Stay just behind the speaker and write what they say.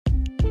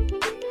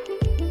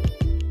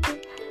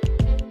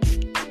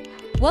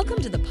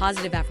Welcome to the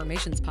Positive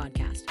Affirmations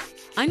Podcast.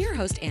 I'm your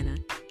host, Anna.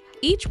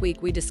 Each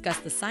week, we discuss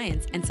the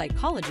science and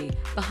psychology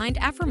behind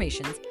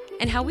affirmations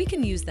and how we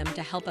can use them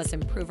to help us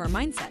improve our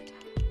mindset.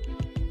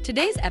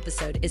 Today's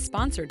episode is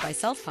sponsored by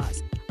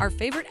Self-Pause, our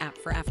favorite app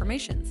for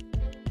affirmations.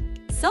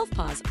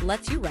 Self-Pause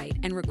lets you write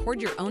and record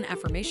your own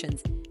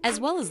affirmations, as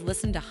well as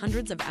listen to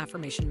hundreds of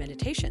affirmation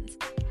meditations.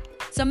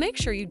 So make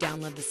sure you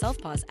download the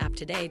Self-Pause app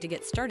today to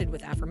get started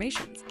with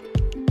affirmations.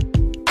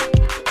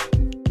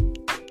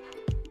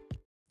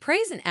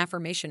 Praise and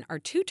affirmation are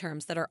two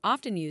terms that are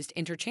often used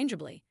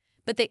interchangeably,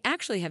 but they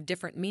actually have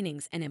different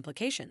meanings and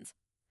implications.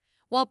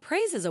 While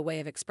praise is a way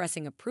of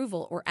expressing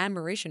approval or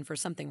admiration for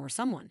something or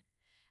someone,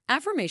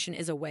 affirmation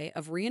is a way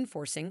of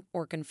reinforcing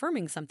or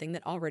confirming something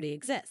that already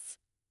exists.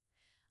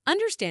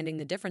 Understanding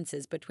the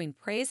differences between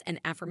praise and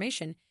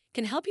affirmation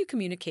can help you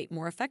communicate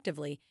more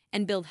effectively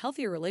and build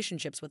healthier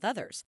relationships with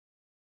others.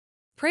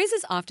 Praise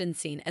is often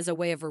seen as a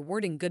way of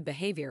rewarding good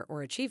behavior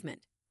or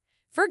achievement.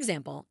 For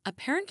example, a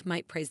parent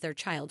might praise their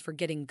child for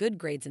getting good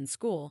grades in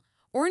school,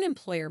 or an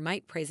employer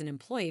might praise an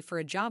employee for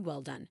a job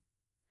well done.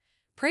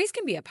 Praise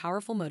can be a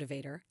powerful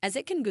motivator, as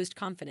it can boost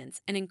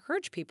confidence and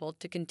encourage people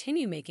to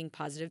continue making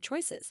positive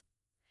choices.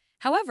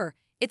 However,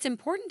 it's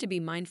important to be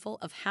mindful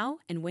of how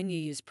and when you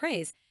use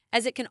praise,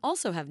 as it can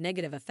also have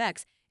negative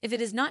effects if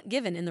it is not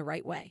given in the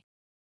right way.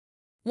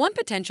 One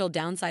potential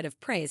downside of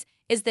praise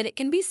is that it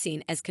can be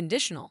seen as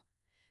conditional,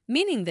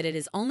 meaning that it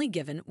is only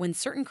given when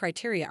certain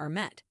criteria are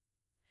met.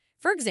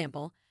 For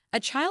example, a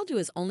child who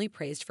is only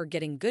praised for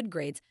getting good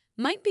grades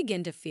might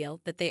begin to feel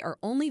that they are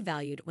only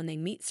valued when they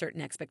meet certain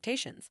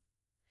expectations.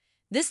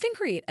 This can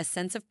create a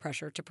sense of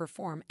pressure to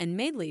perform and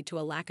may lead to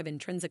a lack of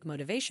intrinsic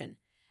motivation,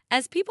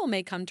 as people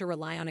may come to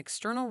rely on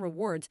external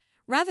rewards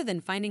rather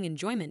than finding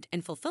enjoyment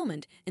and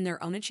fulfillment in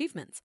their own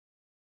achievements.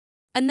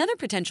 Another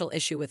potential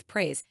issue with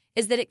praise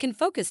is that it can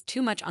focus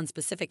too much on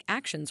specific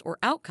actions or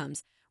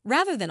outcomes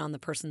rather than on the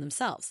person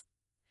themselves.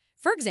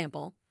 For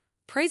example,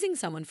 praising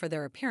someone for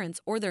their appearance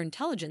or their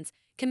intelligence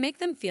can make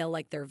them feel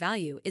like their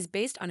value is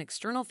based on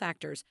external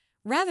factors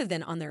rather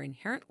than on their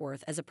inherent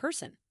worth as a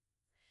person.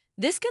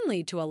 This can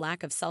lead to a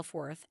lack of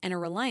self-worth and a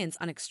reliance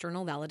on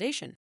external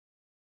validation.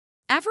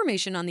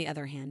 Affirmation, on the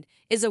other hand,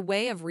 is a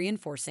way of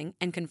reinforcing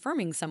and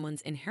confirming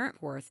someone's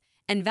inherent worth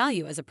and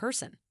value as a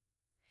person.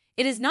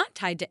 It is not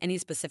tied to any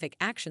specific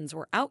actions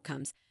or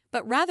outcomes,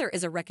 but rather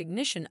is a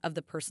recognition of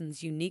the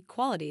person's unique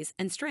qualities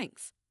and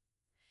strengths.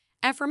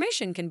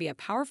 Affirmation can be a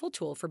powerful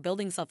tool for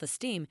building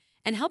self-esteem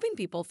and helping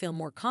people feel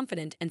more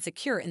confident and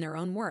secure in their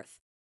own worth.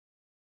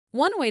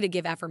 One way to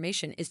give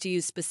affirmation is to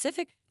use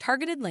specific,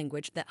 targeted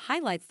language that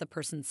highlights the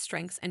person's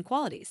strengths and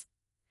qualities.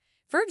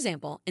 For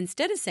example,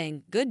 instead of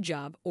saying "good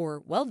job"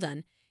 or "well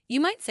done," you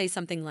might say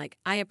something like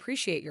 "I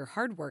appreciate your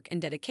hard work and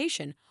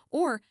dedication,"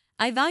 or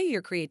 "I value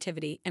your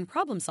creativity and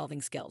problem-solving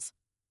skills."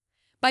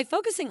 By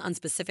focusing on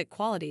specific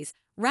qualities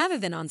rather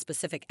than on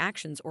specific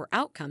actions or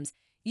outcomes,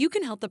 you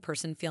can help the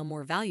person feel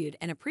more valued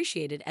and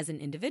appreciated as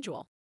an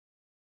individual.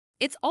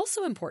 It's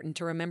also important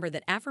to remember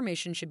that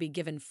affirmation should be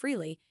given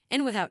freely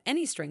and without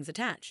any strings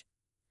attached.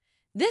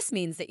 This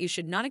means that you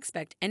should not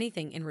expect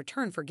anything in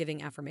return for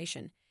giving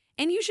affirmation,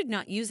 and you should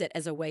not use it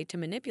as a way to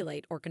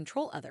manipulate or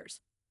control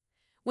others.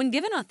 When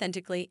given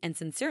authentically and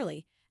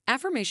sincerely,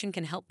 affirmation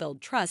can help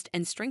build trust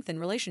and strengthen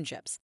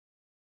relationships.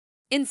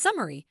 In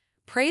summary,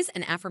 praise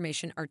and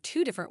affirmation are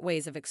two different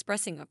ways of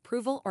expressing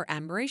approval or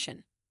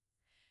admiration.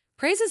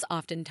 Praise is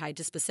often tied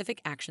to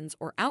specific actions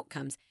or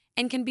outcomes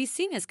and can be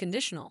seen as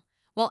conditional,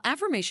 while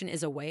affirmation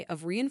is a way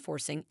of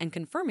reinforcing and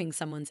confirming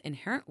someone's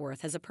inherent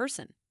worth as a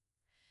person.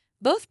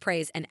 Both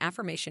praise and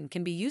affirmation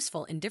can be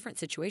useful in different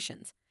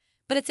situations,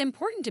 but it's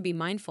important to be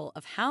mindful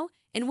of how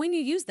and when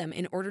you use them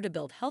in order to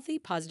build healthy,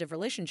 positive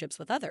relationships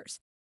with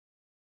others.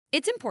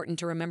 It's important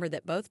to remember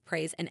that both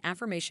praise and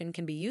affirmation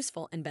can be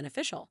useful and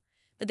beneficial,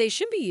 but they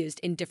should be used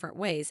in different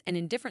ways and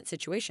in different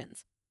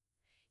situations.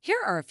 Here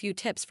are a few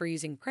tips for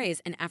using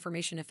praise and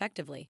affirmation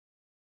effectively.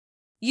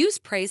 Use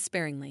praise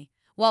sparingly.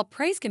 While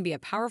praise can be a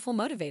powerful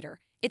motivator,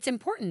 it's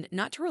important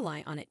not to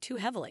rely on it too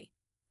heavily.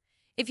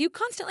 If you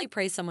constantly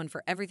praise someone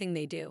for everything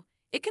they do,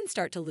 it can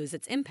start to lose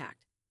its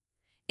impact.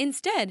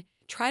 Instead,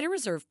 try to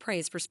reserve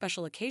praise for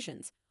special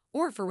occasions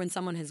or for when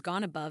someone has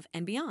gone above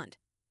and beyond.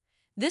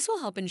 This will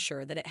help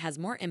ensure that it has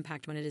more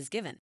impact when it is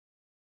given.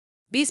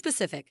 Be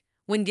specific.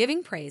 When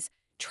giving praise,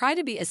 try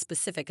to be as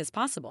specific as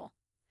possible.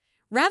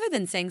 Rather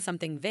than saying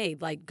something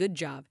vague like "good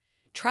job,"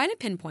 try to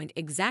pinpoint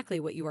exactly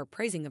what you are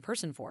praising the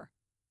person for.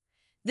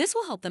 This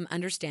will help them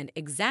understand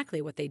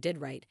exactly what they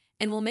did right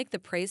and will make the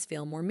praise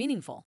feel more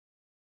meaningful.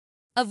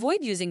 Avoid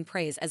using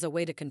praise as a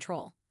way to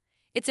control.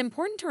 It's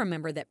important to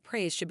remember that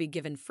praise should be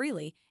given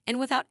freely and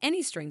without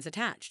any strings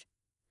attached.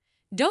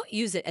 Don't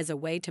use it as a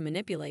way to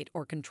manipulate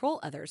or control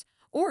others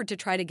or to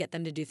try to get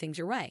them to do things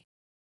your way.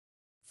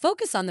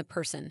 Focus on the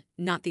person,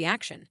 not the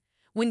action.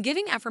 When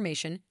giving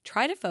affirmation,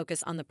 try to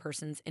focus on the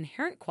person's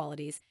inherent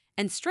qualities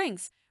and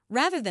strengths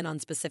rather than on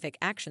specific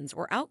actions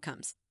or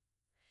outcomes.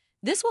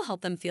 This will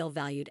help them feel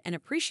valued and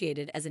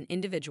appreciated as an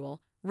individual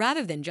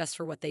rather than just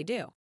for what they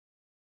do.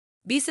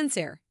 Be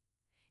sincere.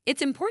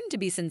 It's important to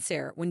be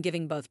sincere when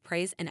giving both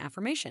praise and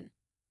affirmation.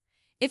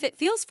 If it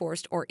feels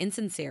forced or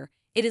insincere,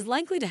 it is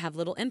likely to have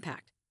little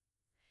impact.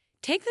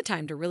 Take the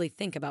time to really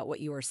think about what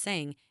you are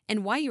saying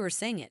and why you are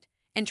saying it,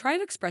 and try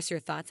to express your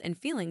thoughts and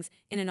feelings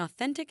in an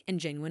authentic and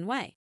genuine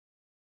way.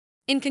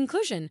 In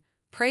conclusion,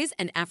 praise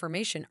and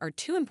affirmation are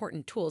two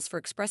important tools for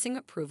expressing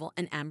approval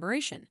and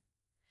admiration.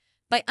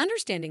 By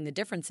understanding the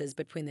differences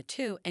between the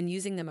two and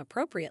using them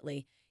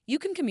appropriately, you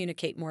can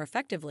communicate more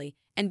effectively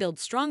and build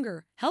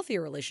stronger,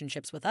 healthier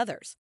relationships with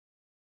others.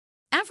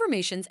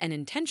 Affirmations and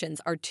intentions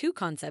are two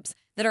concepts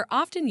that are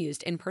often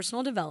used in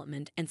personal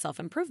development and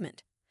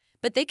self-improvement,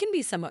 but they can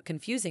be somewhat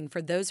confusing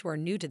for those who are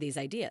new to these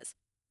ideas.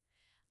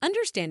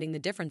 Understanding the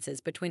differences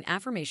between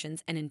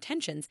affirmations and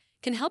intentions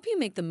can help you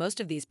make the most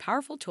of these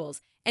powerful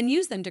tools and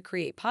use them to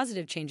create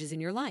positive changes in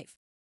your life.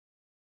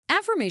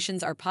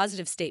 Affirmations are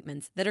positive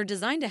statements that are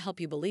designed to help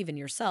you believe in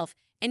yourself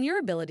and your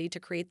ability to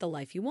create the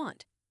life you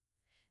want.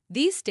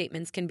 These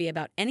statements can be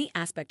about any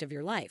aspect of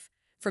your life,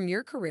 from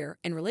your career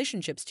and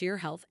relationships to your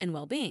health and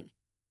well-being.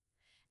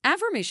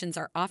 Affirmations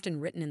are often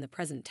written in the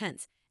present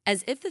tense,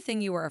 as if the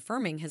thing you are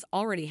affirming has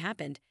already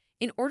happened,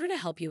 in order to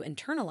help you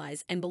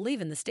internalize and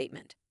believe in the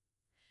statement.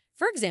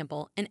 For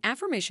example, an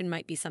affirmation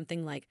might be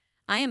something like,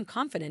 "I am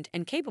confident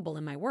and capable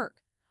in my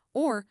work,"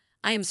 or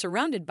 "I am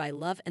surrounded by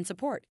love and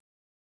support."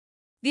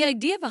 The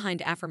idea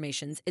behind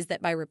affirmations is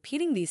that by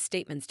repeating these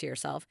statements to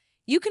yourself,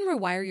 you can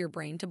rewire your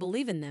brain to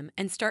believe in them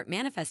and start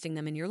manifesting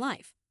them in your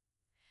life.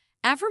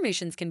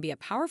 Affirmations can be a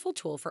powerful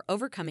tool for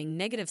overcoming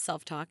negative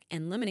self-talk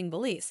and limiting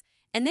beliefs,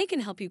 and they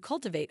can help you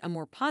cultivate a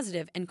more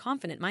positive and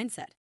confident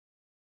mindset.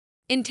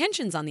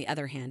 Intentions, on the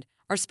other hand,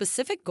 are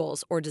specific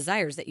goals or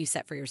desires that you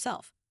set for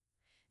yourself.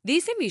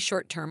 These can be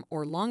short-term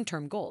or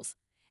long-term goals,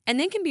 and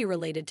they can be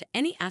related to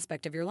any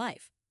aspect of your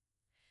life.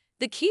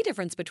 The key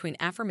difference between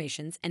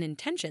affirmations and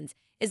intentions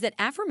is that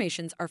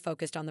affirmations are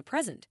focused on the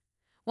present,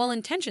 while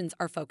intentions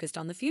are focused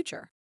on the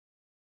future.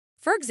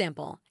 For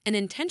example, an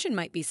intention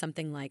might be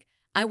something like,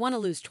 "I want to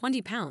lose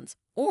 20 pounds,"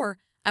 or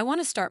 "I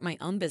want to start my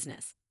own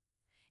business."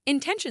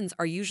 Intentions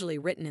are usually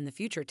written in the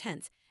future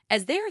tense,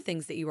 as they are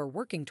things that you are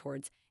working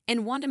towards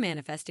and want to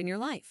manifest in your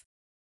life.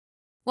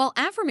 While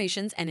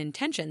affirmations and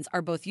intentions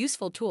are both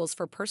useful tools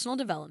for personal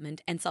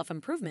development and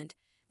self-improvement,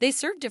 they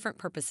serve different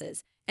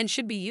purposes and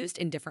should be used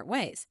in different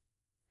ways.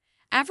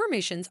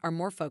 Affirmations are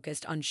more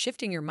focused on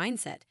shifting your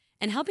mindset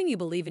and helping you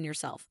believe in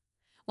yourself,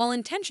 while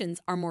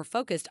intentions are more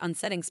focused on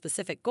setting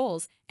specific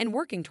goals and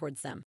working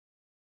towards them.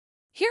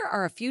 Here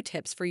are a few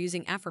tips for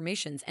using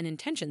affirmations and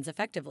intentions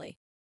effectively.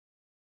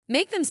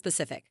 Make them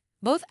specific.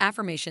 Both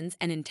affirmations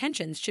and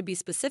intentions should be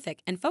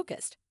specific and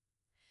focused.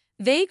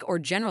 Vague or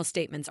general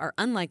statements are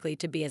unlikely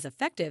to be as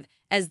effective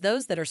as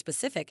those that are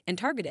specific and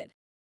targeted.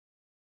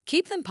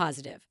 Keep them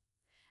positive.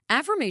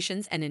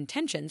 Affirmations and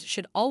intentions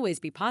should always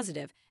be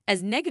positive,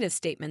 as negative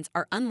statements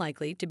are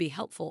unlikely to be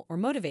helpful or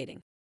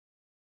motivating.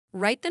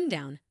 Write them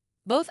down.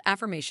 Both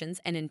affirmations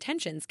and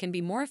intentions can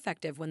be more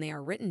effective when they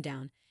are written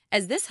down,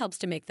 as this helps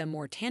to make them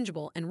more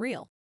tangible and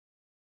real.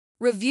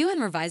 Review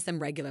and revise them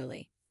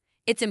regularly.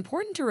 It's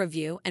important to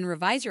review and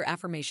revise your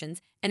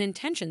affirmations and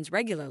intentions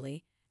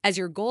regularly, as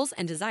your goals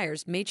and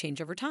desires may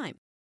change over time.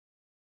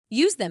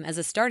 Use them as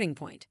a starting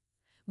point.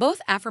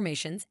 Both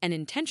affirmations and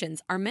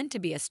intentions are meant to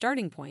be a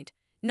starting point,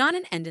 not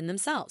an end in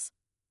themselves.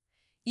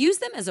 Use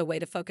them as a way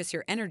to focus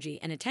your energy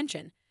and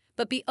attention,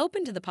 but be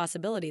open to the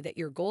possibility that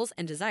your goals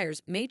and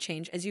desires may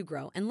change as you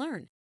grow and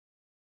learn.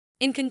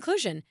 In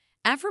conclusion,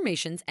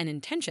 affirmations and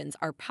intentions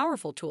are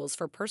powerful tools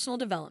for personal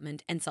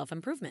development and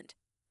self-improvement.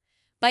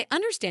 By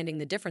understanding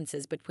the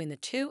differences between the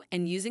two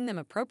and using them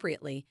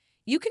appropriately,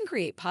 you can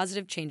create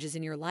positive changes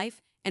in your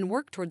life and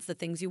work towards the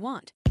things you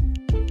want.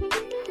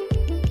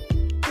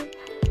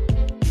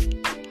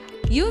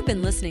 You have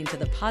been listening to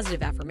the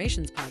Positive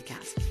Affirmations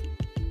podcast.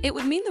 It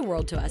would mean the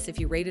world to us if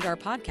you rated our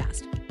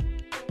podcast.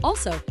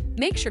 Also,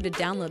 make sure to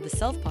download the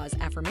Self-Pause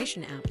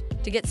Affirmation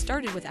app to get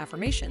started with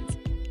affirmations.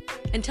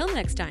 Until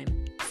next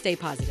time, stay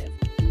positive.